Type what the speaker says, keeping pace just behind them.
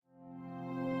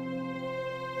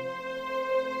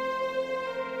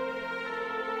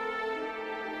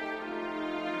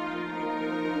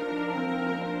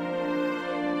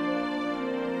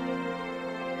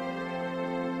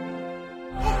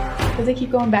Because they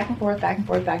keep going back and forth, back and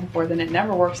forth, back and forth, and it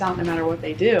never works out no matter what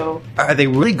they do. Are they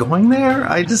really going there?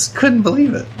 I just couldn't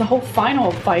believe it. The whole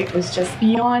final fight was just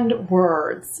beyond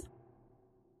words.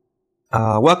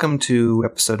 Welcome to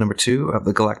episode number 2 of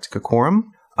the Galactica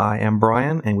Quorum. I am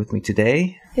Brian, and with me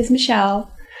today is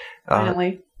Michelle.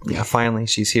 Finally. Finally,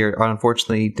 she's here.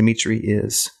 Unfortunately, Dimitri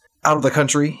is out of the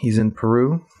country. He's in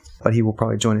Peru, but he will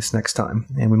probably join us next time.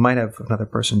 And we might have another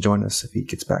person join us if he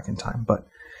gets back in time. But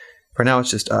for now,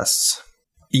 it's just us.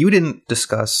 You didn't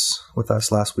discuss with us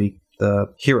last week the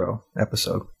Hero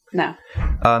episode. No.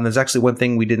 There's actually one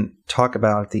thing we didn't talk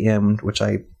about at the end, which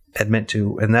I had meant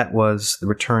to, and that was the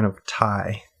return of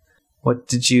Tai. What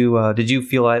did you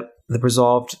feel like that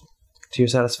resolved to your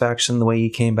satisfaction the way he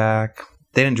came back?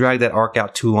 They didn't drag that arc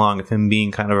out too long of him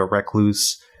being kind of a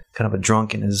recluse, kind of a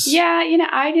drunk in his... Yeah,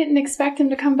 I didn't expect him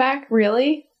to come back,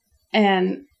 really.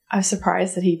 And I was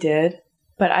surprised that he did.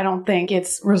 But I don't think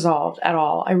it's resolved at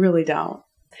all. I really don't.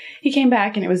 He came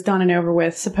back and it was done and over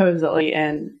with, supposedly,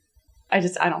 and I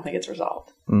don't think it's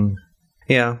resolved.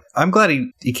 Yeah, I'm glad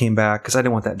he came back, because I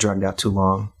didn't want that dragged out too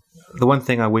long. The one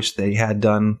thing I wish they had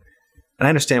done, and I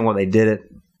understand why they did it,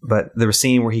 but the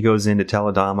scene where he goes in to tell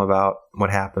Adam about what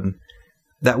happened,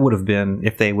 that would have been,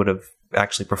 if they would have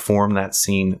actually performed that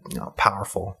scene,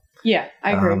 powerful. Yeah,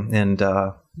 I agree.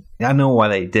 I know why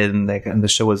they didn't. And the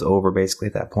show was over basically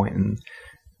at that point, and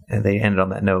they ended on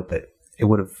that note. But it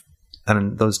would have. I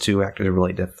mean, those two actors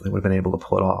really definitely would have been able to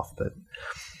pull it off. But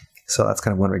so that's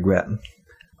kind of one regret.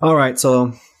 All right,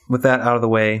 so with that out of the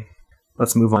way,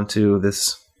 let's move on to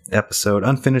this episode,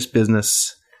 Unfinished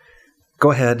Business.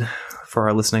 Go ahead, for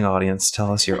our listening audience,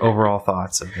 tell us your overall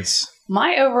thoughts of this.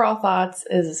 My overall thoughts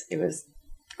is it was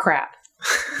crap.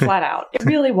 Flat out. It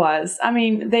really was. I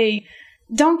mean, they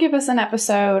don't give us an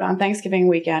episode on Thanksgiving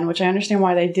weekend, which I understand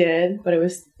why they did, but it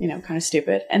was, kind of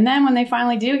stupid. And then when they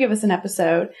finally do give us an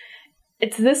episode,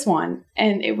 it's this one.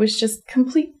 And it was just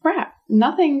complete crap.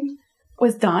 Nothing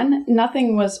was done.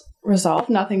 Nothing was resolved.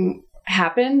 Nothing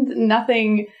happened.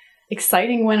 Nothing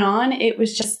exciting went on. It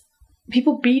was just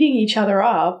people beating each other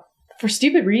up for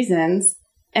stupid reasons.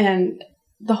 And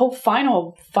the whole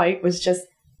final fight was just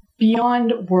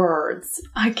beyond words.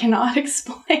 I cannot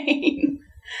explain.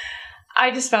 I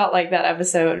just felt like that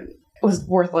episode was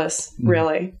worthless,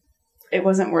 really. It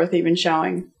wasn't worth even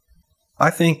showing. I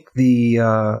think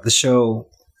the show,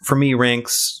 for me,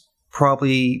 ranks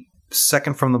probably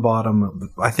second from the bottom.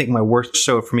 I think my worst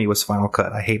show for me was Final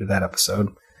Cut. I hated that episode.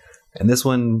 And this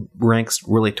one ranks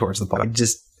really towards the bottom.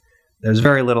 There's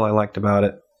very little I liked about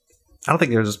it. I don't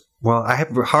think I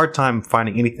have a hard time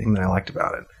finding anything that I liked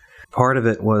about it. Part of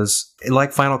it was,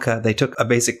 like Final Cut, they took a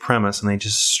basic premise and they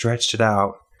just stretched it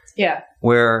out. Yeah.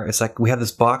 Where it's like we have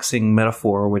this boxing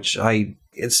metaphor, which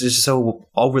it's just so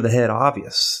over the head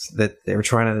obvious that they were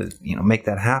trying to, make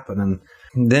that happen.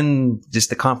 And then just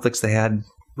the conflicts they had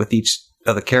with each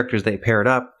of the characters they paired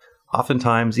up,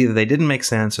 oftentimes either they didn't make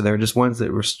sense or they were just ones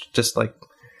that were just like,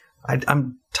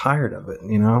 I'm tired of it,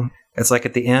 It's like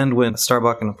at the end when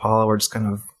Starbuck and Apollo were just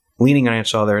kind of leaning on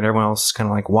each other and everyone else kind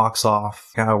of like walks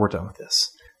off. Oh, we're done with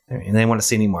this. And they didn't want to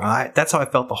see anymore. That's how I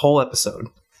felt the whole episode.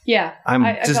 Yeah. I'm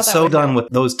just so done with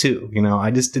those two.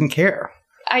 I just didn't care.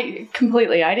 I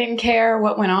didn't care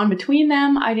what went on between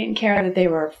them. I didn't care that they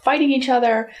were fighting each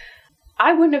other.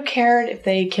 I wouldn't have cared if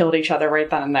they killed each other right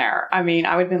then and there. I mean,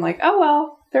 I would have been like, oh,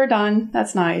 well, they're done.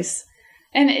 That's nice.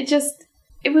 And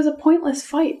it was a pointless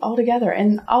fight altogether.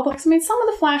 And some of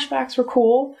the flashbacks were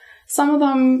cool. Some of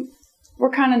them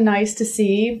were kind of nice to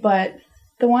see, but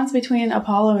the ones between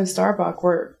Apollo and Starbuck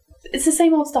it's the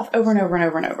same old stuff over and over and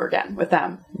over and over again with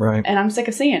them. Right. And I'm sick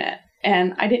of seeing it.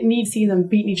 And I didn't need to see them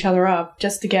beating each other up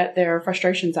just to get their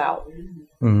frustrations out.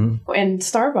 Mm-hmm. And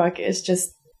Starbuck is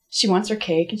she wants her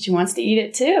cake and she wants to eat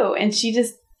it too. And she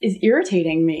just is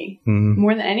irritating me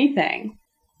more than anything.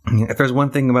 If there's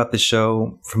one thing about the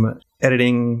show from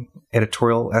an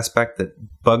editorial aspect that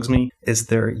bugs me, is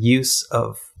their use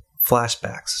of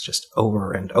flashbacks just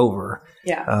over and over.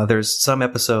 Yeah. There's some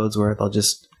episodes where they'll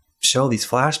just show these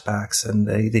flashbacks and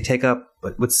they take up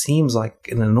what seems like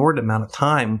an inordinate amount of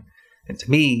time. And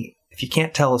to me, if you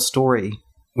can't tell a story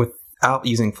without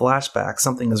using flashbacks,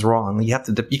 something is wrong.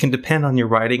 You can depend on your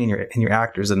writing and your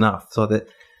actors enough so that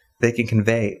they can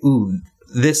convey,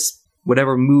 this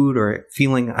whatever mood or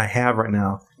feeling I have right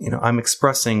now, I'm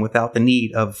expressing without the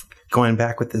need of going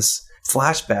back with this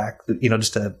flashback,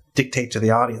 just to dictate to the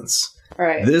audience.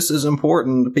 Right. This is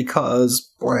important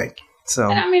because blank. So,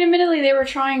 and I mean, admittedly, they were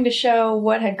trying to show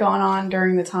what had gone on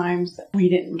during the times that we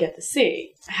didn't get to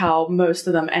see. How most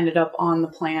of them ended up on the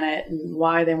planet and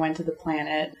why they went to the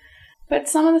planet. But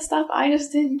some of the stuff, I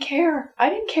just didn't care. I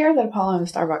didn't care that Apollo and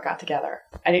Starbuck got together.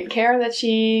 I didn't care that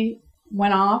she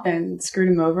went off and screwed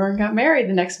him over and got married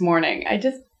the next morning. I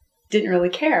just didn't really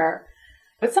care.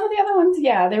 But some of the other ones,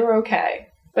 yeah, they were okay.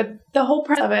 But the whole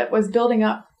premise of it was building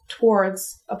up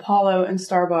towards Apollo and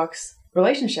Starbuck's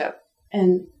relationship.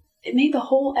 And it made the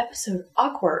whole episode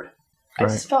awkward. I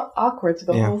just felt awkward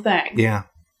through the whole thing. Yeah.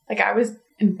 Like I was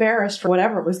embarrassed for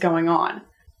whatever was going on.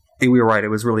 We were right. It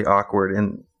was really awkward.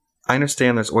 And I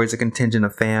understand there's always a contingent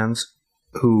of fans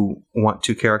who want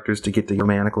two characters to get together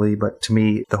romantically. But to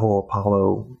me, the whole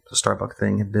Apollo Starbuck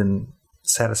thing had been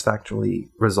satisfactorily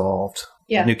resolved.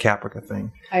 Yeah. The New Caprica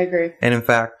thing. I agree. And in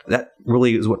fact, that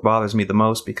really is what bothers me the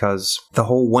most, because the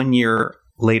whole 1 year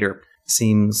later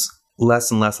seems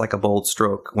less and less like a bold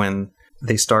stroke when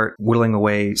they start whittling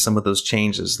away some of those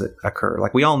changes that occur.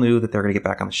 Like, we all knew that they're going to get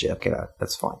back on the ship. Okay,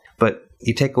 that's fine. But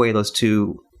you take away those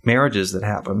two marriages that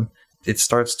happen, it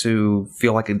starts to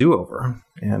feel like a do-over.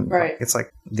 And it's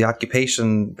like the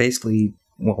occupation, basically,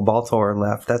 well, Baltar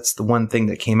left. That's the one thing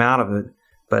that came out of it.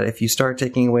 But if you start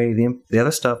taking away the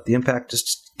other stuff, the impact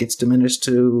just gets diminished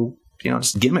to,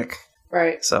 just gimmick.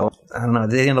 Right. So, I don't know. At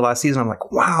the end of last season, I'm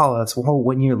like, wow, that's a whole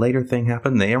 1 year later thing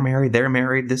happened. They're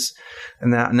married, this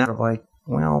and that. And now they're like,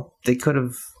 well, they could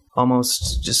have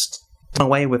almost just done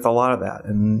away with a lot of that.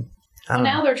 And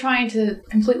now they're trying to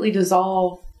completely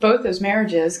dissolve both those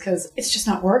marriages because it's just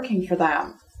not working for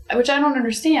them, which I don't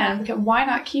understand. Because why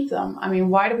not keep them? I mean,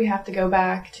 why do we have to go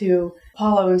back to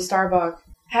Apollo and Starbuck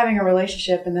having a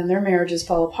relationship and then their marriages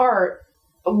fall apart?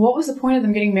 What was the point of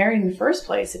them getting married in the first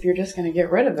place if you're just going to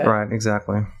get rid of it? Right,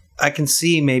 exactly. I can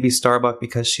see maybe Starbuck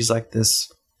because she's like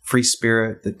this free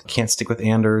spirit that can't stick with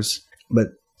Anders. But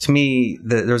to me,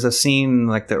 there's a scene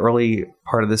like the early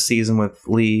part of this season with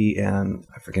Lee and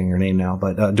I'm forgetting her name now,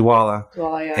 but Duala.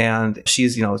 Duala, yeah. And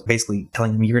she's, basically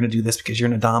telling him, you're going to do this because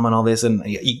you're an Adama and all this. And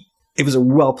it was a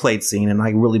well-played scene, and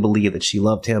I really believe that she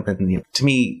loved him. And to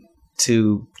me,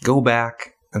 to go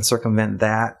back and circumvent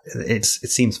that, it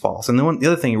seems false. And the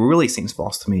other thing that really seems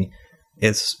false to me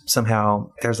is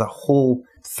somehow there's a whole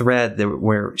thread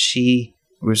where she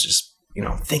was just,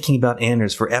 thinking about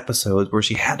Anders for episodes where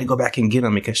she had to go back and get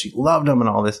him because she loved him and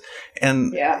all this.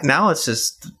 And now it's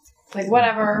just like,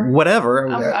 whatever.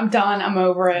 I'm done. I'm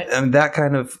over it. And that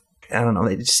kind of, I don't know,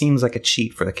 it seems like a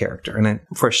cheat for the character. And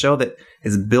for a show that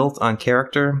is built on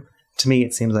character, to me,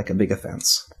 it seems like a big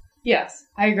offense. Yes,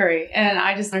 I agree. And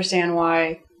I just understand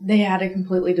why they had to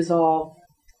completely dissolve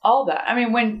all that. I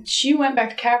mean, when she went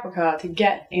back to Caprica to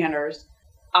get Anders,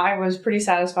 I was pretty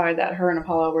satisfied that her and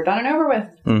Apollo were done and over with.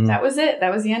 Mm-hmm. That was it.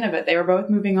 That was the end of it. They were both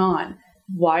moving on.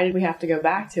 Why did we have to go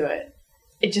back to it?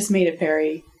 It just made it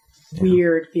very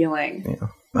weird feeling. Yeah.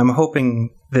 I'm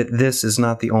hoping that this is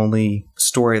not the only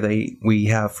story we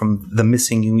have from the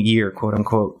missing year, quote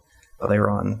unquote, while they were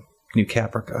on New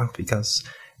Caprica, because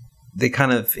they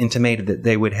kind of intimated that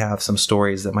they would have some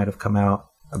stories that might have come out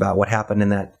about what happened in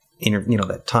that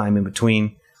that time in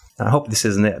between. And I hope this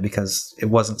isn't it, because it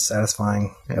wasn't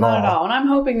satisfying at all. Not at all. And I'm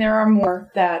hoping there are more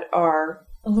that are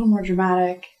a little more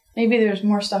dramatic. Maybe there's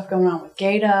more stuff going on with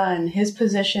Gaeta and his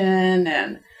position,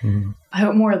 and I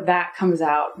hope more of that comes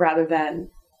out rather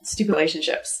than stupid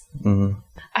relationships. Mm-hmm.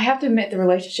 I have to admit, the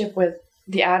relationship with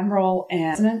the Admiral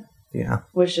and President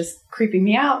was just creeping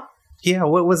me out. Yeah,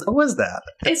 what was that?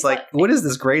 It's like, what is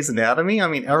this, Grey's Anatomy? I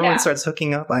mean, everyone starts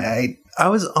hooking up. I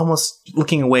was almost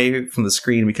looking away from the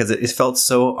screen because it felt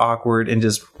so awkward and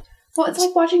just... Well, it's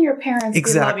like watching your parents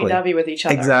do lovey-dovey with each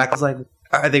other. Exactly. It's like,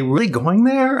 are they really going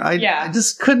there? I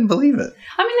just couldn't believe it.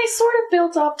 I mean, they sort of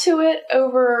built up to it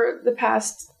over the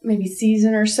past maybe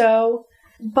season or so,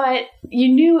 but you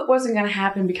knew it wasn't going to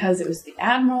happen because it was the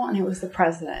Admiral and it was the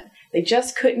President. They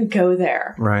just couldn't go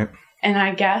there. Right. And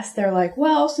I guess they're like,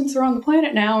 well, since they're on the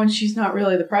planet now and she's not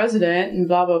really the president and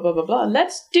blah, blah, blah, blah, blah,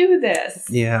 let's do this.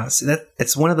 Yeah. So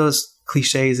it's one of those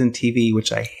cliches in TV,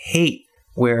 which I hate,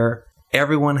 where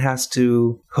everyone has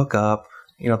to hook up.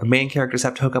 The main characters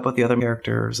have to hook up with the other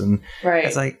characters. And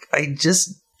it's like,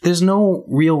 there's no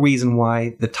real reason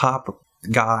why the top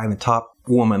guy and the top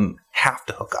woman have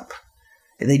to hook up.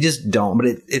 They just don't. But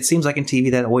it seems like in TV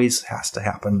that always has to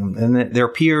happen. And they're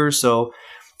peers, so...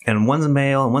 And one's a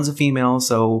male and one's a female,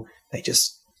 so they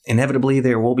just inevitably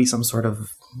there will be some sort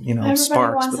of Everybody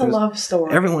sparks. Wants a love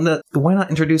story. Why not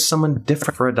introduce someone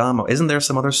different for Adamo? Isn't there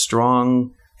some other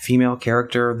strong female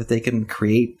character that they can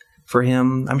create for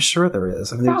him? I'm sure there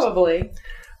is. I mean, probably.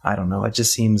 I don't know. It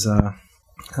just seems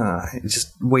it's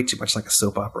just way too much like a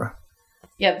soap opera.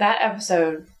 Yeah, that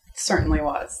episode certainly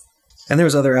was. And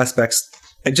there's other aspects.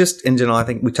 Just in general, I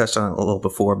think we touched on it a little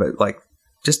before, but like.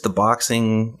 Just the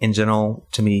boxing in general,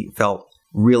 to me, felt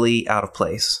really out of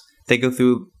place. they go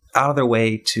through out of their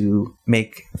way to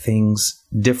make things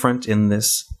different in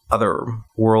this other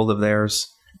world of theirs.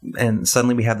 And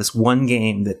suddenly we have this one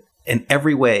game that in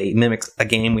every way mimics a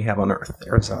game we have on Earth.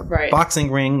 There's a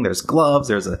boxing ring, there's gloves,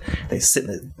 they sit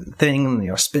in the thing and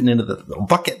they're spitting into the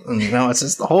bucket. And, it's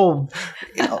just the whole,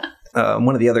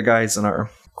 one of the other guys in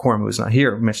our quorum who's not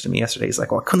here mentioned to me yesterday, he's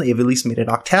like, well, couldn't they have at least made it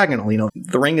octagonal?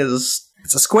 The ring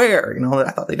it's a square.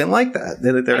 I thought they didn't like that.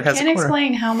 I can't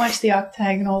explain how much the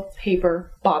octagonal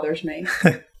paper bothers me.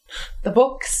 The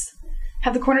books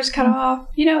have the corners cut off.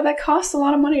 That costs a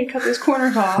lot of money to cut those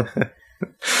corners off.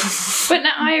 But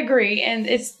no, I agree. And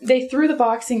they threw the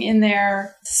boxing in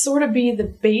there to sort of be the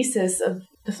basis of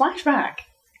the flashback.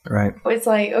 Right. It's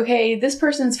like, okay, this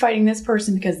person's fighting this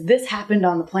person because this happened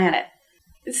on the planet.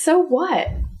 So what?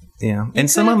 Yeah. And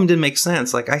some of them didn't make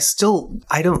sense. Like, I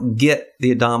don't get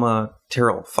the Adama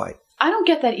Tyrell fight. I don't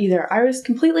get that either. I was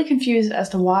completely confused as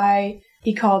to why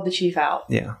he called the chief out.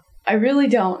 Yeah. I really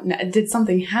don't. Did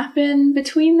something happen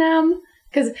between them?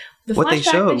 Because the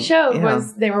flashback they showed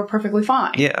was they were perfectly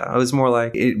fine. Yeah. It was more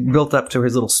like it built up to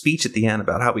his little speech at the end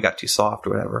about how we got too soft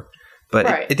or whatever. But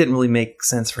it didn't really make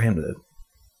sense for him to,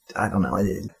 I don't know.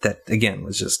 That, again,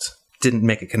 was just, didn't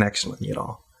make a connection with me at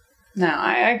all. No,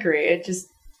 I agree. It just...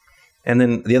 And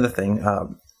then the other thing,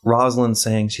 Rosalind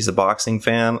saying she's a boxing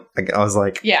fan. I was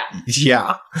like, yeah,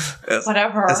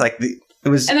 whatever. It's like it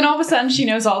was, and then all of a sudden she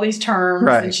knows all these terms,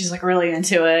 and she's like really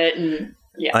into it, and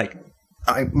like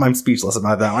I'm speechless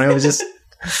about that one. It was just,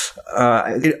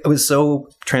 it was so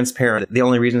transparent. The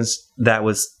only reasons that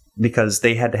was because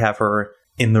they had to have her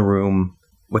in the room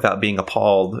without being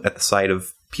appalled at the sight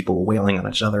of people wailing on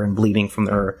each other and bleeding from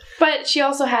their... But she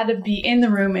also had to be in the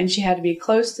room, and she had to be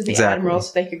close to the Admiral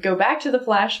so they could go back to the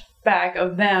flashback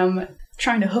of them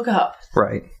trying to hook up.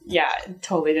 Right. Yeah, it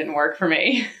totally didn't work for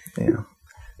me. Yeah.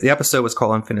 The episode was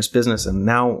called Unfinished Business, and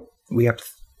now we have to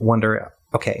wonder,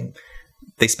 okay,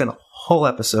 they spent a whole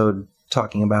episode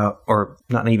talking about, or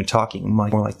not even talking,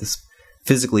 more like this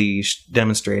physically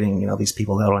demonstrating, these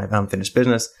people that don't have unfinished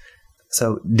business.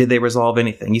 So did they resolve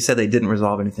anything? You said they didn't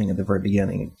resolve anything at the very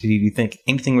beginning. Did you think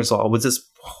anything resolved? Was this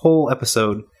whole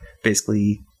episode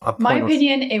basically a point? My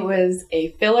opinion, it was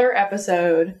a filler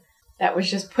episode that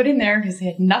was just put in there because they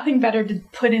had nothing better to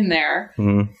put in there.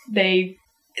 Mm-hmm.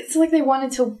 It's like they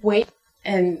wanted to wait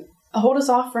and hold us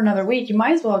off for another week. You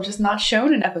might as well have just not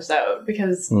shown an episode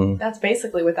because that's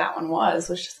basically what that one was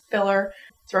just filler.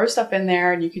 Throw stuff in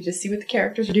there and you could just see what the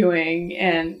characters are doing,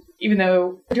 and even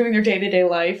though they're doing their day-to-day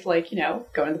life, like,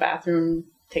 going to the bathroom,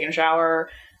 taking a shower.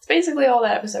 It's basically all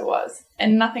that episode was.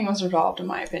 And nothing was resolved, in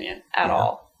my opinion, at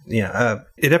all. Yeah,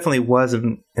 it definitely was,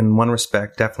 in one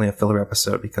respect, definitely a filler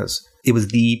episode because it was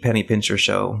the Penny Pincher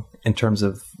show in terms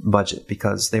of budget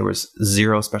because there was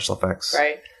zero special effects.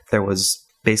 Right. There was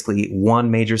basically one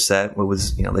major set. It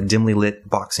was, the dimly lit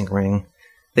boxing ring.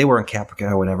 They were in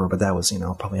Caprica or whatever, but that was,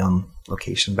 probably on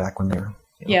location back when they were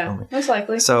filming. Most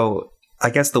likely. So I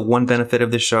guess the one benefit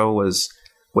of the show was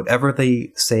whatever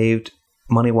they saved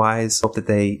money-wise, hope that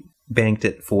they banked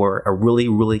it for a really,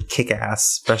 really kick-ass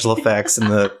special effects in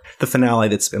the finale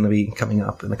that's going to be coming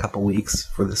up in a couple weeks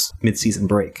for this mid-season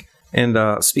break.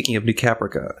 And speaking of New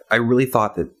Caprica, I really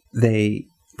thought that they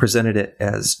presented it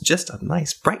as just a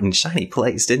nice, bright and shiny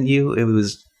place, didn't you? It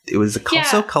was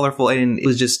so colorful, and it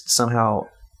was just somehow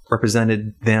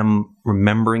represented them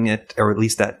remembering it, or at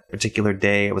least that particular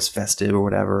day. It was festive or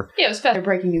whatever. Yeah, it was festive.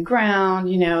 Breaking new ground,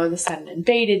 this hadn't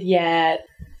invaded yet.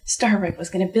 Starbright was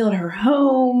going to build her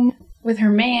home with her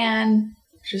man,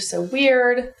 which was so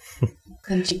weird.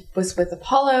 Then she was with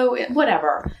Apollo,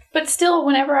 whatever. But still,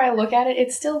 whenever I look at it,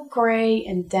 it's still gray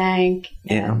and dank,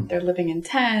 and they're living in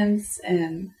tents,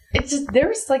 and it's just, there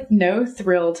was no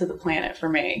thrill to the planet for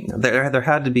me. There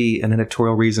had to be an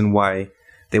editorial reason why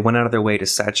they went out of their way to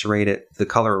saturate it, the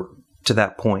color to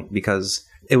that point, because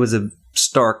it was a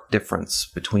stark difference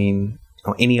between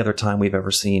any other time we've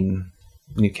ever seen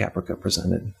New Caprica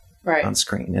presented on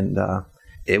screen. And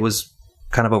it was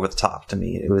kind of over the top to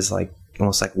me. It was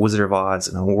almost like Wizard of Oz,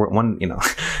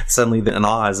 suddenly in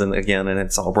Oz and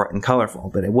it's all bright and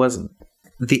colorful, but it wasn't.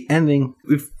 The ending,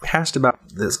 we've hashed about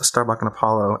this Starbuck and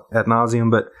Apollo ad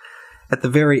nauseum, but at the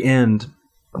very end,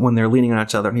 when they're leaning on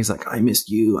each other and he's like, I missed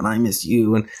you and I miss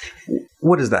you. And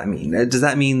what does that mean? Does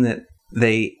that mean that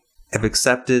they have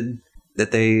accepted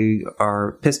that they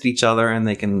are pissed at each other and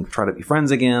they can try to be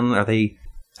friends again? Are they,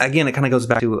 again, it kind of goes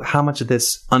back to how much of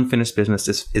this unfinished business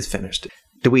is finished.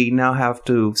 Do we now have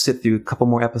to sit through a couple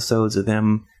more episodes of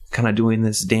them kind of doing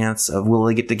this dance of will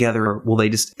they get together, or will they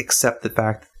just accept the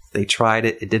fact that they tried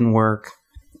it, it didn't work,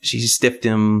 she stiffed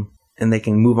him, and they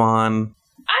can move on?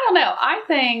 I don't know. I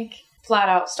think flat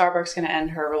out Starbuck's going to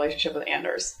end her relationship with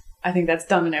Anders. I think that's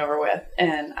done and over with.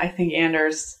 And I think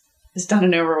Anders is done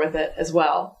and over with it as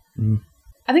well. Mm.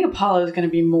 I think Apollo is going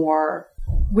to be more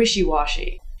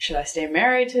wishy-washy. Should I stay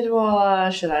married to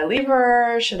Dwala? Should I leave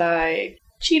her? Should I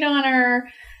cheat on her?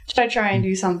 Should I try and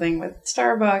do something with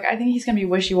Starbuck? I think he's going to be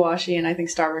wishy-washy, and I think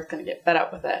Starbuck's going to get fed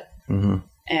up with it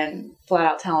and flat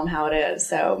out tell him how it is.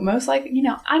 So most likely,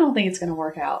 I don't think it's going to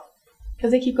work out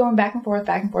because they keep going back and forth,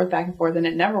 back and forth, back and forth, and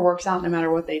it never works out no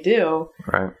matter what they do.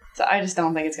 Right. So I just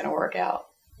don't think it's going to work out.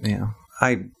 Yeah.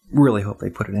 I really hope they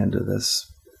put an end to this.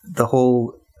 The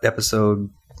whole episode,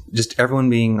 just everyone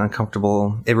being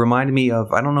uncomfortable. It reminded me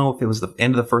of, I don't know if it was the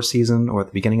end of the first season or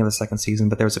the beginning of the second season,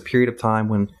 but there was a period of time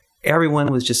when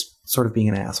everyone was just sort of being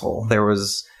an asshole.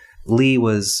 Lee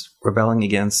was rebelling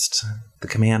against the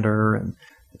commander, and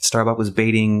Starbuck was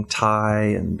baiting Ty,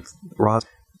 and Roz,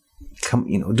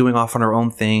 doing off on her own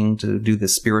thing to do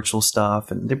this spiritual stuff.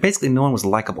 And basically no one was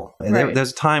likable. Right.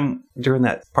 There's a time during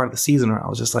that part of the season where I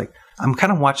was just like, I'm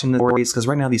kind of watching the stories because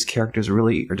right now these characters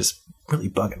are just really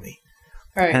bugging me.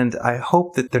 Right. And I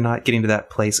hope that they're not getting to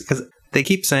that place because they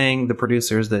keep saying, the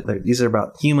producers, that these are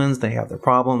about humans. They have their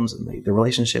problems and their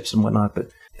relationships and whatnot.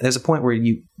 But there's a point where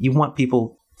you want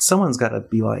people, someone's got to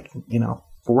be like,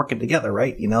 we're working together,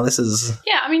 right? This is...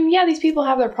 Yeah, these people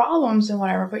have their problems and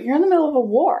whatever, but you're in the middle of a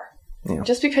war. Yeah.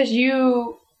 Just because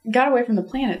you got away from the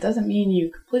planet doesn't mean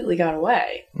you completely got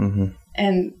away. Mm-hmm.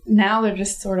 And now they're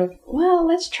just sort of, well,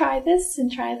 let's try this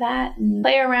and try that and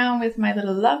play around with my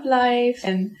little love life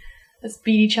and let's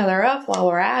beat each other up while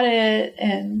we're at it.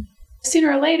 And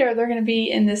sooner or later, they're going to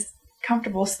be in this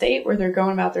comfortable state where they're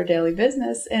going about their daily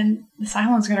business and the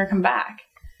Cylons going to come back.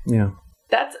 Yeah.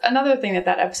 That's another thing that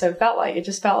episode felt like. It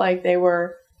just felt like they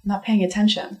were not paying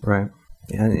attention. Right.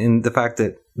 And the fact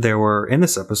that there were, in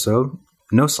this episode,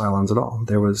 no Cylons at all.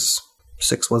 There was...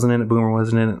 Six wasn't in it, Boomer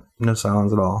wasn't in it, no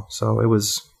Cylons at all. So it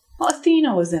was... Well,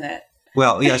 Athena was in it.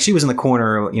 Well, yeah, she was in the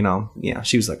corner,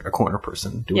 she was like a corner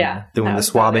person doing the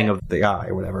swabbing of the eye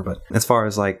or whatever. But as far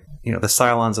as the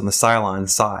Cylons on the Cylon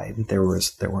side, there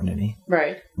weren't any.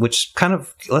 Right. Which kind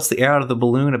of lets the air out of the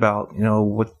balloon about,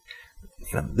 what,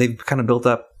 they've kind of built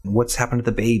up what's happened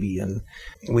to the baby. And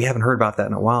we haven't heard about that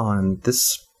in a while. And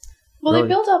this... Well, really...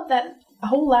 they built up that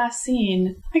whole last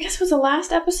scene, I guess it was the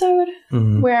last episode,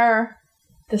 where...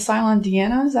 The Cylon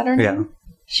Deanna, is that her name? Yeah.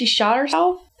 She shot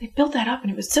herself. They built that up and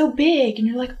it was so big. And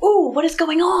you're like, ooh, what is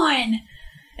going on?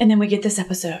 And then we get this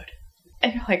episode.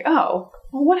 And you're like, oh,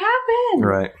 well, what happened?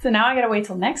 Right. So now I got to wait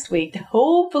till next week to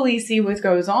hopefully see what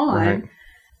goes on. Right.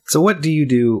 So what do you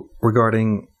do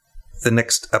regarding the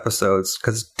next episodes?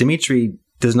 Because Dimitri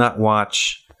does not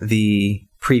watch the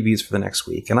previews for the next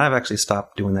week. And I've actually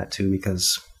stopped doing that too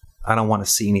because I don't want to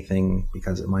see anything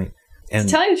because it might... And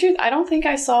to tell you the truth, I don't think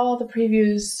I saw the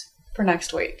previews for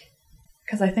next week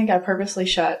because I think I purposely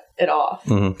shut it off.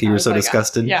 Mm-hmm. You were so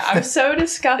disgusted. I was so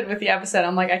disgusted with the episode.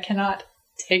 I'm like, I cannot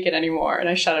take it anymore. And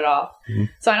I shut it off. Mm-hmm.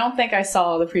 So I don't think I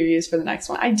saw the previews for the next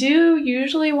one. I do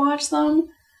usually watch them,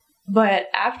 but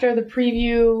after the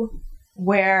preview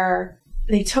where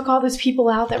they took all those people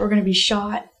out that were going to be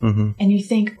shot and you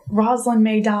think Rosalind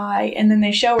may die and then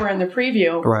they show her in the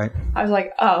preview. Right. I was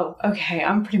like, oh, okay,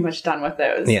 I'm pretty much done with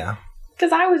those. Yeah.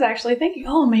 Because I was actually thinking,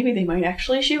 oh, maybe they might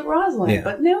actually shoot Rosalind. Yeah.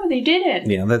 But no, they didn't.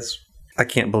 Yeah, I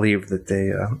can't believe that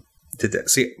they did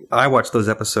that. See, I watched those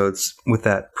episodes with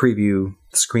that preview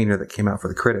screener that came out for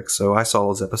the critics. So I saw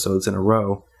those episodes in a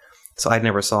row. So I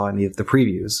never saw any of the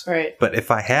previews. Right. But if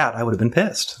I had, I would have been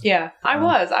pissed. Yeah, I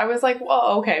was like,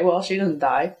 well, okay, well, she doesn't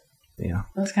die. Yeah.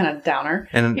 That was kind of downer.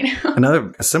 And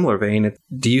a similar vein,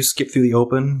 do you skip through the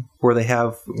open where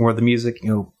the music,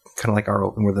 kind of like our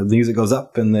open, where the music goes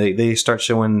up and they start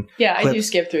showing clips. I do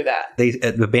skip through that. They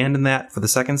abandoned that for the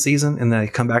second season and then they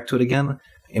come back to it again.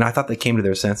 I thought they came to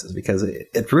their senses because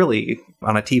it really,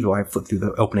 on a TiVo, I flipped through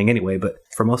the opening anyway, but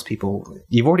for most people,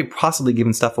 you've already possibly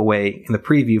given stuff away in the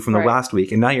preview from the last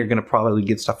week, and now you're going to probably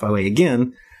give stuff away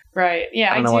again. Right.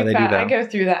 Yeah, I don't know why they do that. I go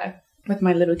through that with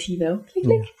my little TiVo.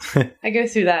 Yeah. I go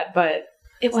through that, but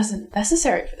it wasn't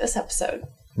necessary for this episode.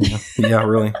 Yeah,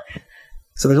 really.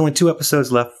 So there's only 2 episodes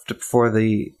left before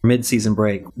the mid-season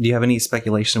break. Do you have any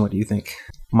speculation? What do you think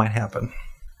might happen?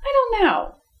 I don't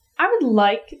know. I would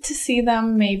like to see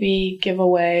them maybe give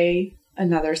away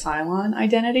another Cylon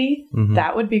identity. Mm-hmm.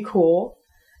 That would be cool.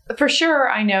 For sure,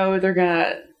 I know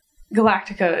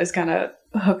Galactica is going to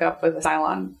hook up with a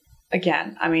Cylon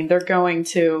again. I mean, they're going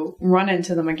to run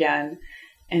into them again,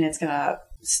 and it's going to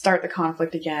start the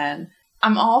conflict again.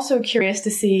 I'm also curious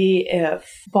to see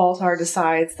if Baltar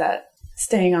decides that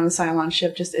staying on the Cylon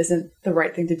ship just isn't the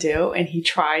right thing to do, and he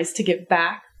tries to get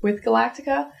back with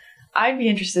Galactica. I'd be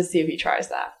interested to see if he tries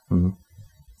that.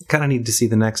 Kind of need to see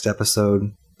the next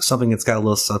episode. Something that's got a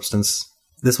little substance.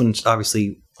 This one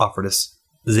obviously offered us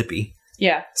Zippy.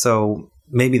 Yeah. So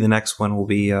maybe the next one will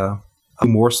be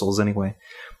morsels anyway.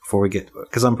 Before we get,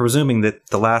 because I'm presuming that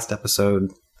the last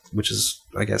episode, which is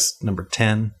I guess number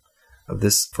 10 of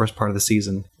this first part of the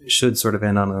season, should sort of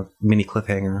end on a mini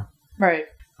cliffhanger. Right.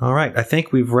 All right. I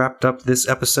think we've wrapped up this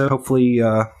episode. Hopefully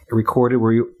recorded.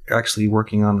 We're actually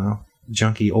working on a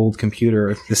junky old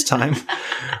computer this time.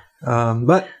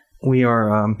 But we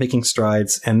are making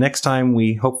strides. And next time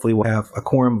we hopefully will have a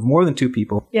quorum of more than 2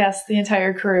 people. Yes, the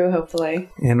entire crew, hopefully.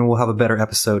 And we'll have a better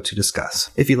episode to discuss.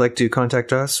 If you'd like to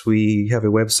contact us, we have a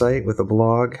website with a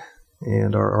blog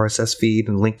and our RSS feed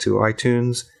and link to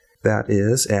iTunes. That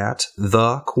is at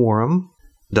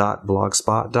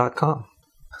thequorum.blogspot.com.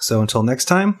 So until next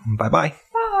time, bye-bye. Bye.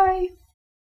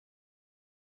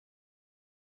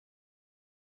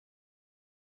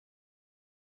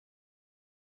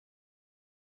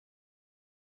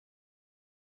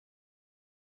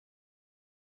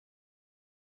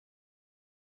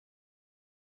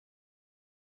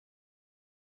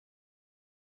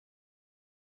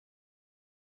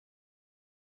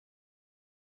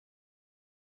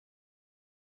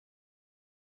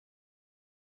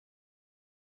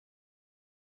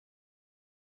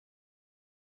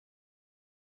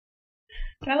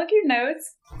 Can I look at your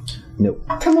notes? Nope.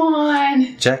 Come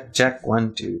on. Check.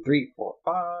 1, 2, 3, 4,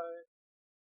 5.